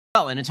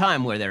Well, in a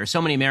time where there are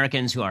so many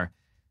Americans who are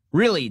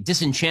really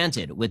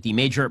disenchanted with the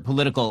major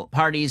political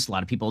parties, a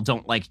lot of people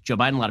don't like Joe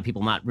Biden, a lot of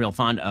people not real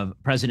fond of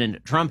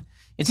President Trump.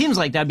 It seems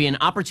like that'd be an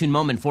opportune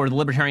moment for the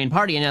Libertarian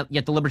Party, and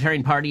yet the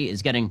Libertarian Party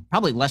is getting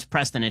probably less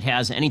press than it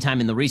has any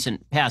time in the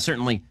recent past,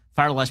 certainly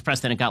far less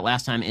press than it got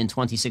last time in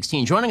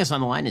 2016. Joining us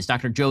on the line is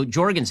Dr. Jo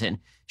Jorgensen.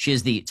 She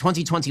is the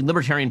 2020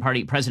 Libertarian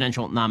Party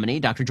presidential nominee.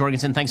 Dr.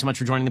 Jorgensen, thanks so much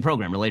for joining the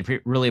program.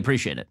 Really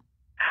appreciate it.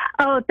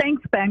 Oh,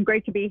 thanks, Ben.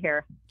 Great to be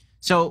here.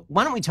 So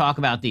why don't we talk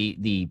about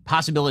the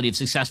possibility of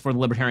success for the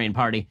Libertarian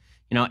Party?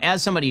 You know,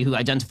 as somebody who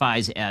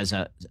identifies as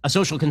a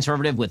social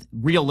conservative with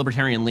real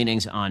libertarian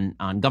leanings on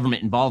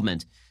government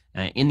involvement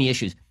in the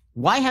issues,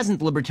 why hasn't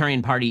the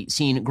Libertarian Party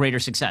seen greater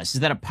success?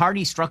 Is that a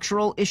party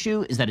structural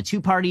issue? Is that a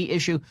two-party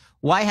issue?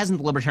 Why hasn't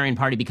the Libertarian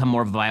Party become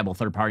more of a viable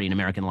third party in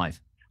American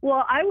life?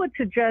 Well, I would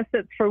suggest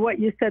that for what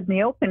you said in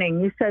the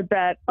opening, you said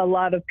that a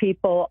lot of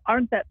people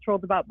aren't that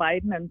thrilled about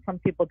Biden and some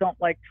people don't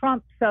like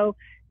Trump. So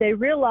they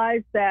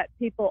realize that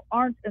people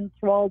aren't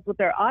enthralled with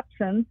their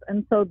options.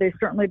 And so they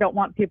certainly don't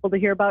want people to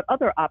hear about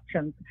other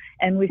options.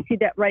 And we see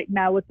that right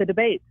now with the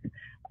debates.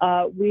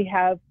 We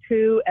have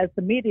two, as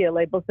the media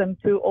labels them,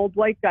 two old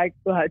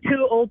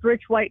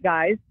rich white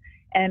guys.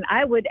 And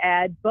I would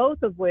add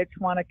both of which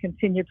want to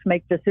continue to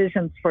make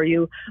decisions for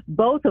you,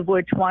 both of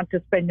which want to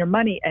spend your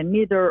money, and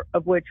neither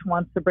of which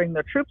wants to bring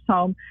their troops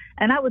home.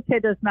 And I would say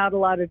there's not a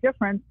lot of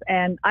difference.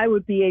 And I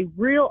would be a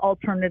real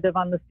alternative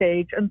on the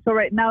stage. And so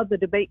right now the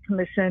debate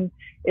commission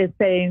is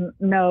saying,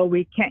 no,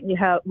 we can't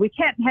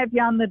have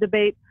you on the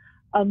debate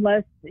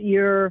unless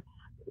you're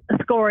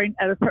scoring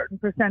at a certain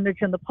percentage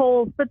in the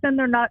polls, but then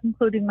they're not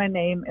including my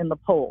name in the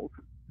polls.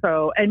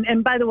 So,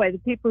 and by the way, the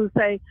people who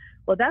say,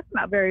 well, that's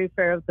not very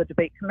fair of the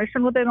debate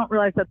commission, well, they don't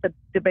realize that the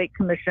debate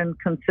commission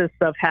consists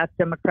of half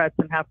Democrats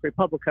and half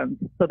Republicans.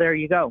 So there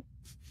you go.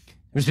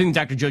 We're speaking to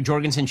Dr. Jo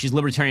Jorgensen. She's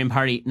Libertarian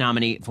Party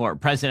nominee for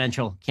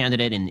presidential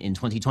candidate in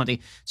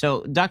 2020.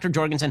 So, Dr.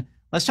 Jorgensen,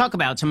 let's talk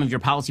about some of your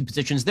policy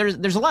positions.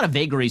 There's a lot of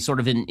vagary sort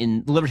of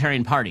in the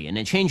Libertarian Party, and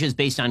it changes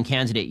based on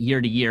candidate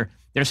year to year.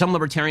 There are some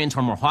libertarians who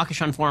are more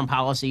hawkish on foreign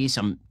policy,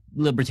 some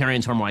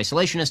libertarians who are more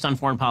isolationist on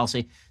foreign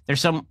policy. There's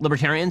some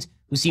libertarians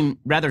who seem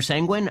rather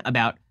sanguine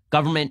about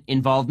government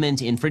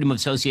involvement in freedom of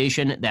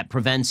association that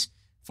prevents,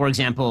 for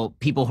example,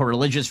 people who are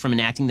religious from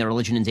enacting their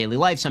religion in daily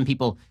life. Some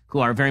people who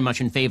are very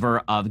much in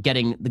favor of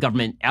getting the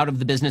government out of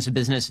the business of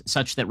business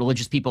such that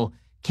religious people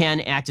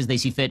can act as they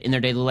see fit in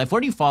their daily life.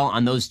 Where do you fall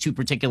on those two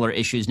particular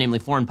issues, namely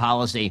foreign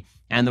policy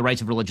and the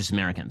rights of religious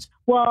Americans?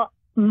 Well,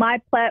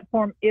 my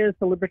platform is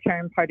the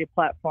Libertarian Party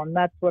platform.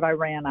 That's what I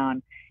ran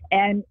on.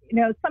 And,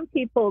 you know, some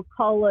people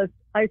call us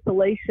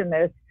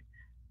isolationists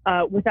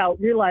without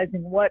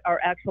realizing what our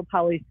actual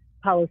policy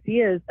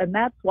is. And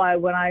that's why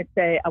when I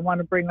say I want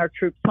to bring our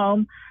troops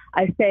home,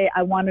 I say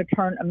I want to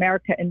turn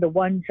America into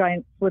one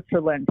giant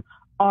Switzerland,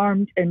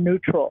 armed and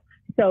neutral.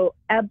 So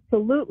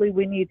absolutely,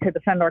 we need to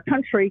defend our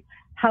country.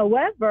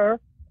 However,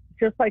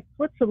 just like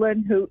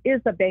Switzerland, who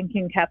is a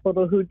banking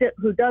capital, who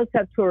does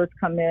have tourists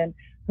come in,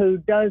 who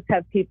does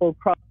have people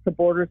cross the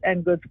borders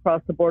and goods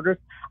cross the borders,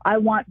 I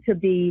want to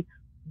be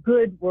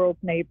good world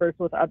neighbors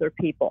with other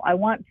people. I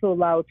want to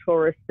allow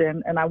tourists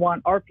in, and I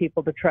want our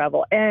people to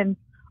travel. And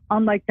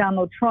unlike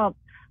Donald Trump,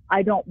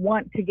 I don't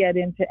want to get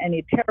into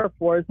any tariff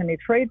wars, any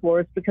trade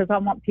wars, because I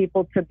want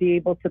people to be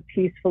able to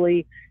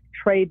peacefully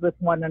trade with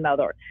one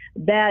another.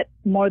 That,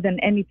 more than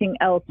anything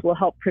else, will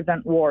help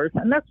prevent wars.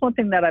 And that's one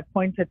thing that I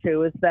pointed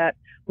to, is that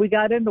we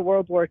got into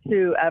World War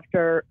II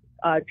after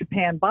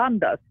Japan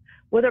bombed us.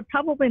 Well, they're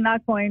probably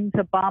not going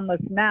to bomb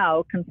us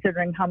now,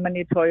 considering how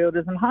many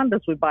Toyotas and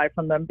Hondas we buy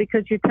from them,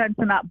 because you tend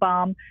to not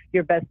bomb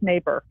your best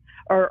neighbor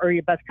or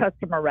your best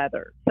customer,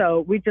 rather.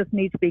 So we just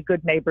need to be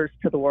good neighbors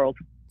to the world.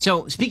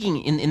 So speaking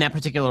in that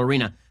particular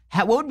arena,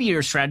 what would be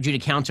your strategy to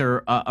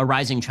counter a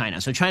rising China?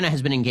 So China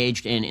has been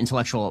engaged in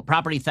intellectual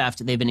property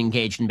theft. They've been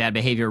engaged in bad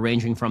behavior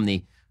ranging from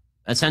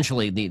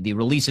essentially the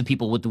release of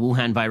people with the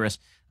Wuhan virus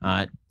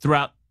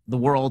throughout the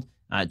world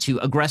to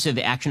aggressive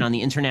action on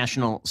the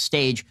international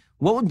stage.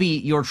 What would be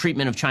your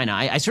treatment of China?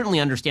 I certainly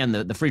understand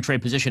the free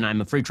trade position. I'm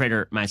a free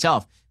trader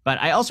myself. But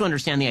I also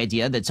understand the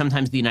idea that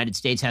sometimes the United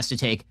States has to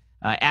take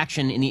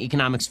action in the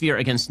economic sphere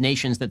against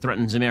nations that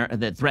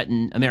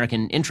threaten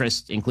American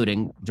interests,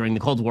 including during the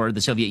Cold War,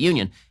 the Soviet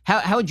Union.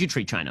 How would you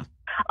treat China?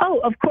 Oh,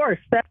 of course,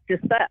 theft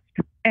is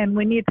theft, and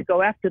we need to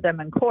go after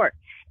them in court.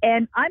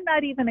 And I'm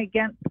not even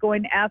against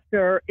going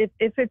after, if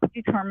it's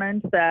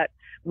determined that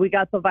we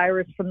got the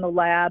virus from the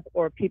lab,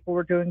 or people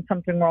were doing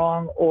something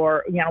wrong,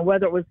 or, you know,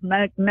 whether it was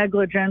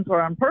negligence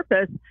or on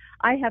purpose,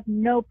 I have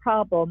no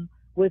problem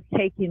with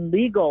taking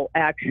legal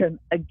action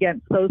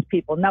against those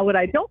people. Now, what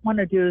I don't want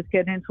to do is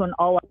get into an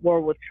all-out war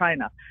with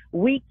China.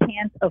 We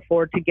can't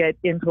afford to get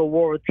into a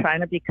war with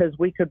China because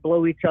we could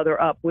blow each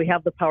other up. We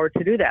have the power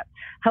to do that.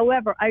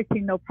 However, I see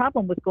no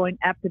problem with going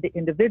after the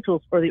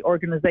individuals or the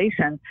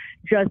organization,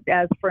 just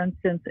as, for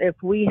instance, if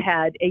we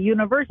had a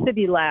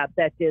university lab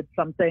that did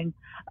something,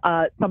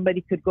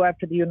 somebody could go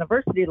after the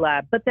university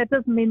lab. But that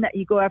doesn't mean that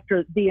you go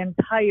after the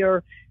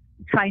entire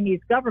Chinese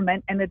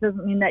government, and it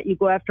doesn't mean that you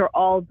go after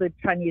all the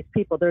Chinese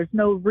people. There's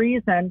no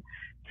reason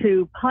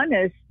to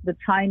punish the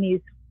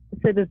Chinese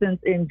citizens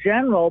in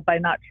general by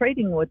not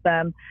trading with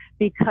them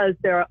because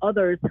there are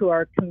others who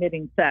are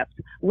committing theft.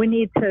 We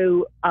need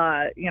to,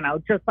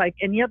 just like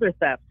any other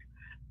theft,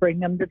 bring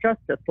them to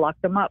justice, lock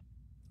them up.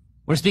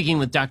 We're speaking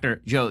with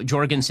Dr. Jo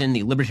Jorgensen,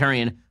 the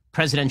Libertarian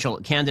presidential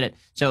candidate.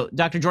 So,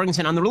 Dr.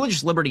 Jorgensen, on the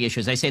religious liberty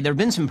issues, I say there have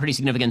been some pretty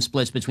significant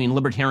splits between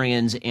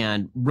libertarians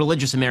and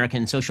religious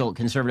American social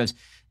conservatives.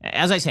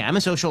 As I say, I'm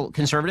a social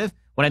conservative.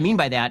 What I mean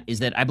by that is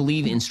that I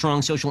believe in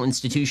strong social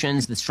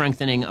institutions, the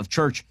strengthening of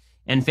church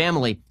and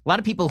family. A lot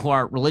of people who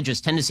are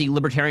religious tend to see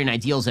libertarian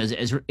ideals as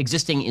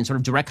existing in sort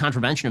of direct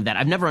contravention of that.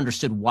 I've never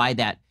understood why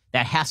that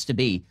has to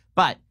be.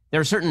 But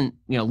there are certain,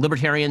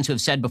 libertarians who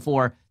have said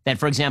before that,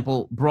 for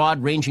example,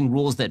 broad-ranging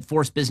rules that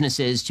force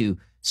businesses to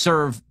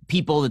serve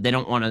people that they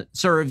don't want to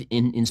serve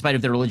in spite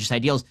of their religious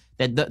ideals,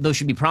 that those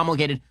should be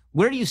promulgated.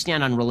 Where do you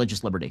stand on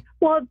religious liberty?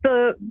 Well,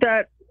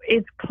 that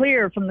it's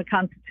clear from the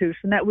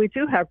Constitution that we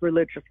do have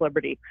religious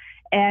liberty.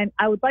 And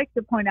I would like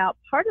to point out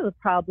part of the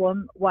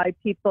problem why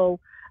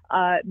people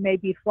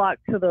maybe flock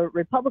to the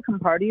Republican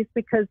Party is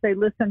because they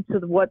listen to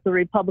what the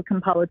Republican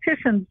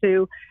politicians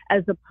do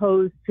as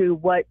opposed to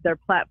what their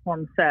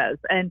platform says.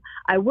 And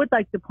I would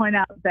like to point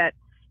out that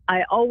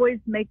I always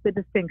make the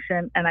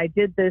distinction, and I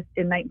did this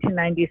in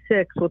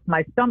 1996 with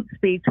my stump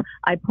speech.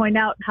 I point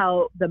out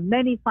how the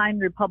many fine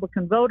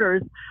Republican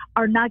voters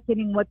are not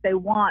getting what they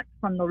want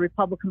from the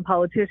Republican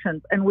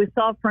politicians. And we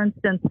saw, for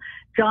instance,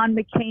 John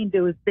McCain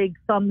do his big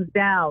thumbs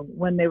down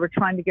when they were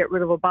trying to get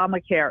rid of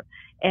Obamacare,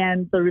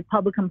 and the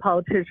Republican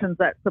politicians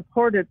that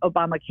supported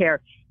Obamacare,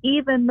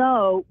 even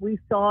though we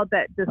saw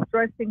that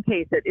distressing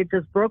case. It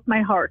just broke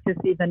my heart to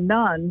see the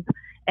nuns,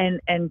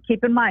 and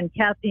keep in mind,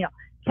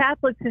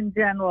 Catholics in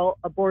general,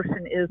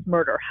 abortion is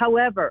murder.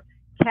 However,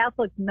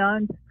 Catholic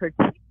nuns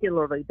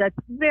particularly, that's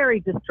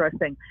very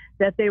distressing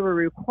that they were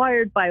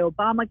required by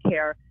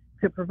Obamacare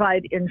to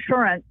provide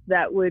insurance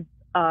that would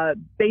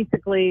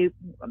basically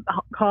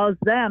cause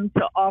them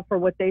to offer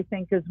what they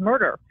think is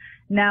murder.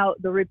 Now,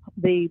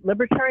 the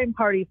Libertarian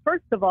Party,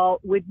 first of all,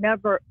 would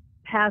never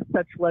pass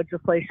such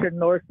legislation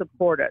nor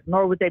support it,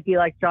 nor would they be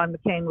like John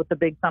McCain with the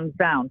big thumbs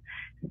down.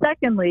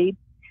 Secondly,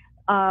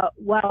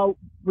 while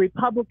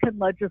Republican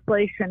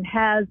legislation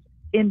has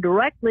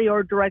indirectly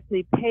or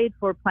directly paid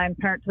for Planned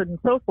Parenthood and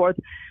so forth,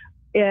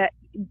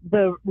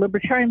 the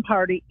Libertarian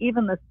Party,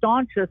 even the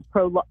staunchest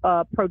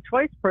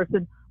pro-choice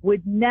person,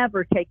 would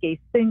never take a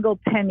single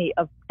penny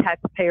of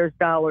taxpayers'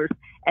 dollars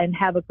and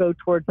have it go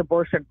towards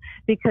abortion,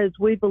 because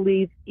we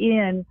believe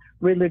in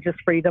religious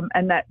freedom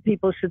and that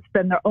people should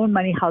spend their own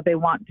money how they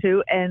want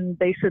to, and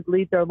they should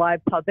lead their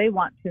lives how they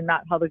want to,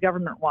 not how the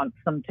government wants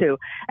them to.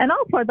 And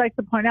also, I'd like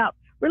to point out,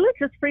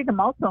 religious freedom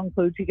also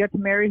includes you get to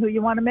marry who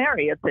you want to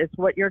marry. It's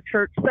what your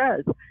church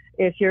says.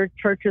 If your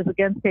church is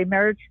against gay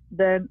marriage,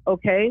 then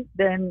okay,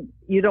 then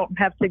you don't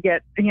have to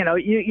get,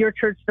 your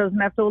church doesn't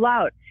have to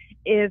allow it.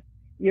 If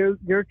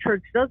your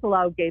church does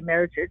allow gay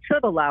marriage, it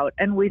should allow it.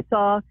 And we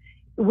saw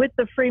with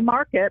the free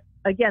market,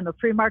 again, the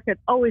free market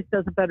always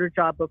does a better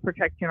job of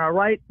protecting our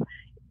rights.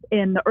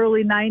 In the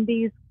early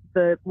 90s,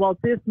 the Walt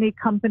Disney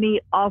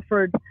Company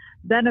offered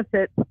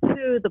benefits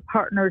to the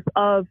partners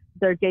of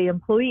their gay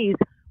employees,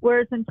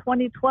 whereas in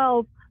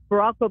 2012,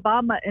 Barack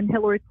Obama and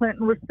Hillary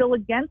Clinton were still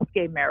against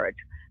gay marriage.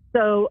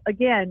 So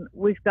again,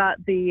 we've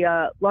got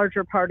the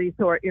larger parties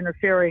who are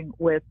interfering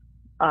with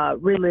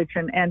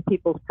religion and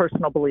people's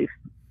personal beliefs.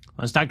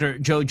 Well, it's Dr.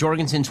 Jo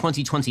Jorgensen,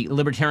 2020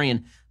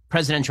 Libertarian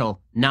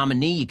presidential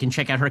nominee. You can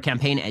check out her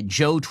campaign at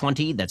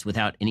Jo20, that's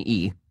without an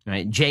E,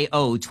 right?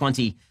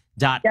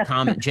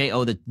 JO20.com, yes.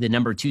 JO, the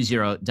number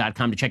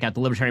 20.com to check out the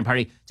Libertarian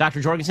Party.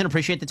 Dr. Jorgensen,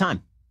 appreciate the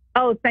time.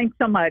 Oh, thanks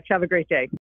so much. Have a great day.